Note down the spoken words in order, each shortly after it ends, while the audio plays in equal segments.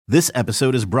This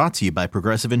episode is brought to you by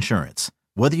Progressive Insurance.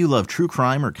 Whether you love true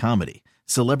crime or comedy,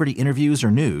 celebrity interviews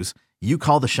or news, you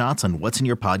call the shots on what's in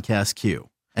your podcast queue.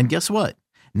 And guess what?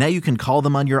 Now you can call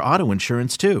them on your auto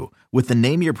insurance too with the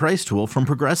Name Your Price tool from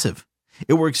Progressive.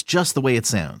 It works just the way it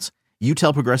sounds. You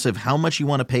tell Progressive how much you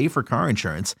want to pay for car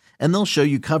insurance, and they'll show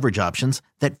you coverage options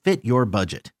that fit your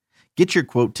budget. Get your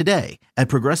quote today at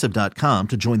Progressive.com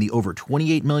to join the over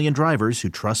 28 million drivers who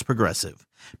trust Progressive.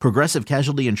 Progressive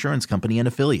Casualty Insurance Company and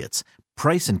Affiliates.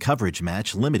 Price and coverage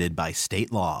match limited by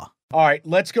state law. All right,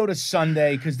 let's go to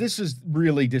Sunday because this is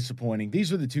really disappointing.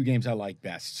 These are the two games I like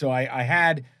best. So I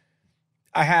had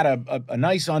a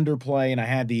nice underplay, and I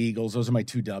had the Eagles. Those are my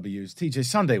two W's. TJ,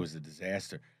 Sunday was a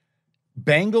disaster.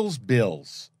 Bengals,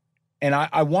 Bills. And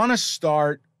I want to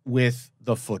start with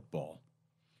the football.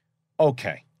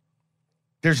 Okay.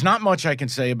 There's not much I can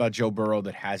say about Joe Burrow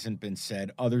that hasn't been said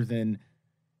other than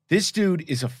this dude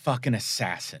is a fucking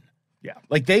assassin. Yeah.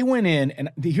 Like they went in,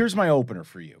 and here's my opener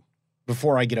for you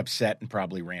before I get upset and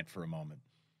probably rant for a moment.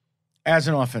 As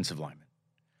an offensive lineman,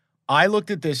 I looked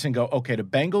at this and go, okay, the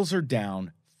Bengals are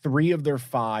down 3 of their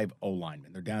 5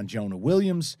 O-linemen. They're down Jonah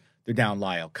Williams. They're down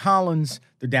Lyle Collins.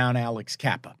 They're down Alex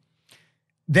Kappa.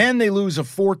 Then they lose a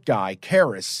 4th guy,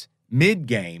 Karras,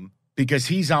 mid-game because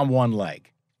he's on one leg.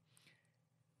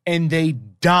 And they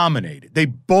dominated. They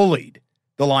bullied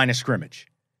the line of scrimmage.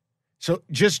 So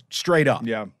just straight up.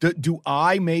 Yeah. Do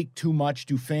I make too much?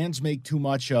 Do fans make too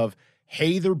much of,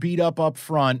 hey, they're beat up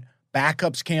front,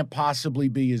 backups can't possibly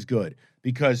be as good?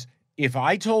 Because if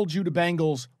I told you the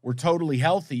Bengals were totally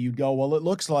healthy, you'd go, well, it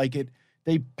looks like it.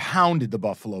 They pounded the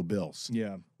Buffalo Bills.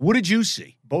 Yeah. What did you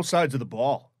see? Both sides of the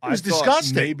ball. It was I thought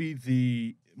disgusting. Maybe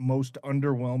the most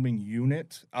underwhelming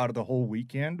unit out of the whole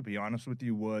weekend, to be honest with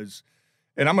you, was,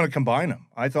 and I'm going to combine them.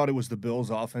 I thought it was the Bills'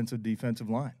 defensive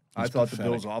line. I thought pathetic.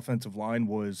 the Bills' offensive line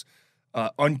was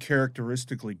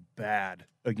uncharacteristically bad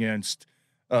against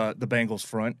the Bengals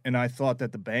front, and I thought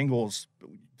that the Bengals,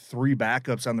 3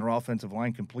 backups on their offensive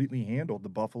line, completely handled the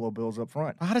Buffalo Bills up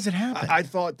front. How does it happen? I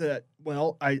thought that,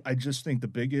 I just think the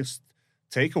biggest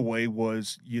takeaway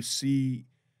was you see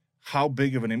how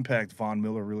big of an impact Von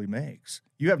Miller really makes.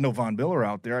 You have no Von Miller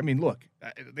out there. I mean, look,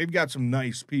 they've got some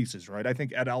nice pieces, right? I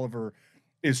think Ed Oliver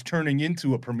is turning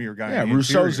into a premier guy. Yeah,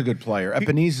 Rousseau's a good player.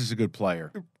 Epenese is a good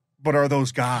player. But are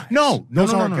those guys? No.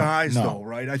 Those aren't guys, though,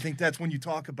 right? I think that's when you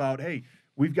talk about, hey,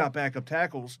 we've got backup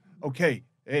tackles. Okay,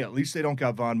 hey, at least they don't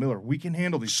got Von Miller. We can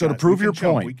handle these So guys. to prove We your can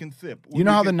jump. point, We can thip. You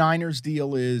know how the Niners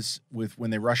deal is with when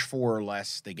they rush 4 or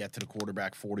less, they get to the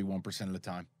quarterback 41% of the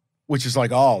time, which is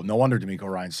like, oh, no wonder DeMeco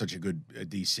Ryans such a good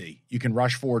DC. You can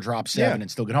rush 4, drop 7,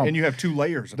 and still get home. And you have 2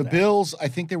 layers of the that. Bills, I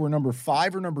think they were number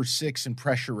 5 or number 6 in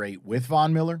pressure rate with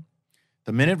Von Miller.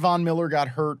 The minute Von Miller got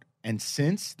hurt, and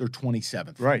since, they're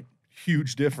 27th. Right.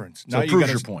 Huge difference. So it proves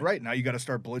your point. Right. Now you got to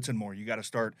start blitzing more. You got to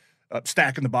start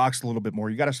stacking the box a little bit more.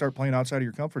 You got to start playing outside of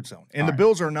your comfort zone. And the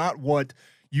Bills are not what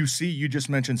you see. You just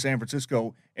mentioned San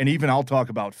Francisco, and even I'll talk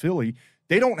about Philly.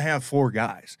 They don't have 4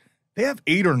 guys. They have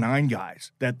 8 or 9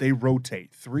 guys that they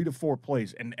rotate 3 to 4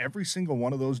 plays, and every single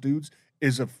one of those dudes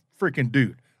is a freaking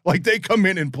dude. Like, they come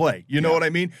in and play. You know what I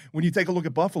mean? When you take a look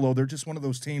at Buffalo, they're just one of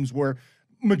those teams where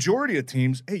majority of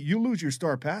teams, hey, you lose your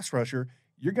star pass rusher,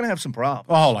 you're going to have some problems.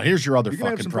 Oh, hold on. Here's your other You're gonna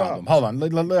have fucking some problem. problems.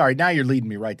 Hold on. All right, now you're leading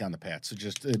me right down the path, so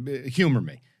just humor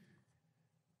me.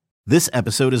 This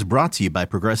episode is brought to you by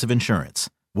Progressive Insurance.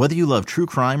 Whether you love true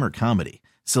crime or comedy,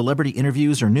 celebrity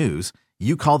interviews or news,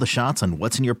 you call the shots on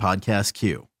what's in your podcast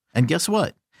queue. And guess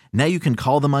what? Now you can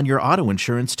call them on your auto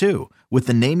insurance too with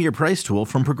the Name Your Price tool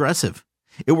from Progressive.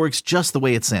 It works just the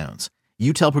way it sounds.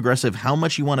 You tell Progressive how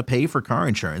much you want to pay for car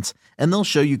insurance, and they'll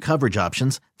show you coverage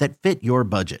options that fit your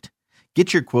budget.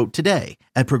 Get your quote today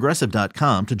at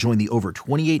Progressive.com to join the over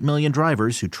 28 million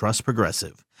drivers who trust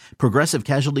Progressive. Progressive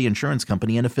Casualty Insurance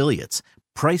Company and Affiliates.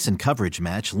 Price and coverage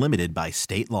match limited by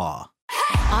state law.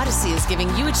 Odyssey is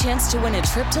giving you a chance to win a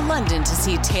trip to London to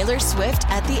see Taylor Swift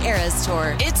at the Eras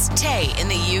Tour. It's Tay in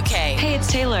the UK. Hey,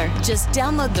 it's Taylor. Just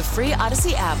download the free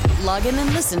Odyssey app, log in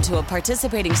and listen to a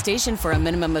participating station for a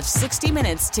minimum of 60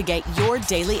 minutes to get your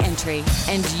daily entry.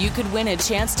 And you could win a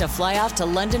chance to fly off to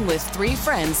London with 3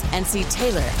 friends and see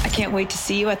Taylor. I can't wait to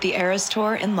see you at the Eras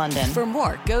Tour in London. For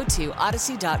more, go to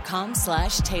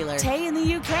odyssey.com/Taylor. Tay in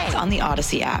the UK. It's on the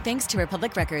Odyssey app. Thanks to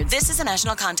Republic Records. This is a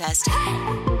national contest.